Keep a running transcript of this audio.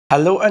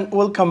Hello and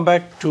welcome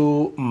back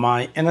to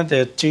my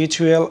another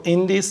tutorial.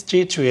 In this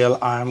tutorial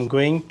I am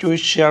going to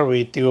share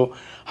with you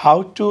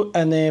how to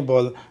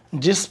enable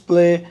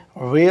display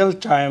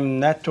real-time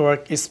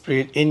network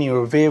speed in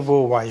your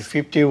Vivo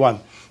Y51.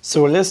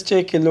 So let's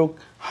take a look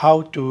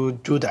how to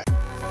do that.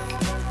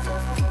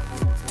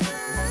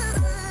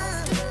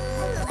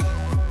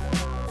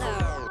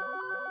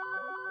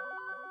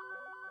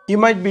 You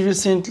might be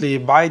recently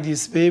buy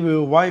this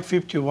Vivo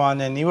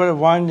Y51 and you are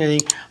wondering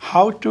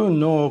how to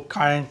know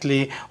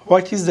currently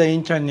what is the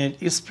internet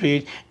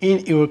speed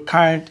in your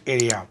current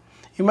area.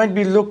 You might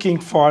be looking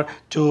for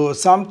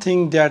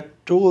something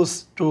that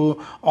tools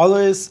to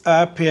always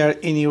appear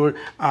in your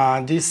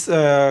this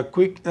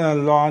quick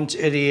launch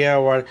area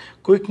or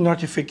quick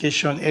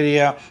notification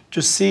area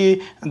to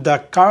see the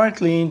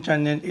currently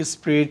internet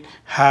speed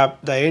have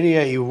the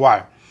area you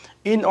are.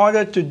 In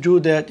order to do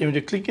that, you need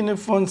to click in the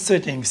phone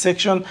settings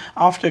section.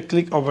 After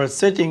click over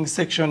settings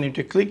section, you need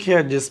to click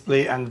here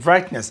display and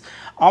brightness.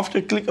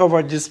 After click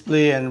over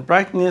display and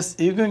brightness,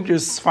 you're going to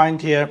find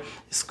here,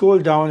 scroll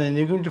down and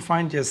you're going to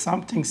find here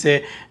something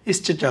say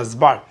status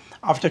bar.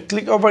 After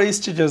click over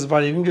status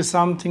bar, you're going to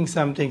something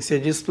say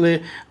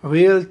display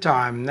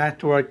real-time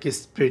network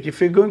speed.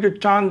 If you're going to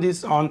turn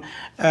this on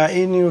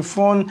in your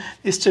phone,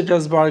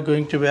 status bar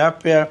going to be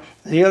appear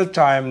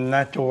real-time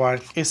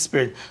network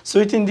speed.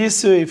 So in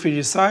this way, if you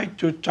decide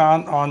to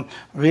turn on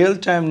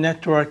real-time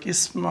network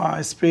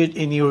speed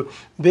in your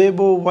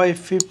Vivo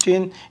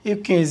Y15, you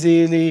can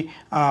easily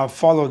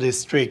follow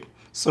this trick.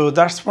 So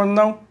that's for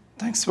now.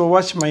 Thanks for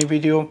watching my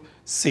video.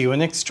 See you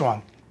next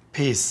one.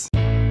 Peace.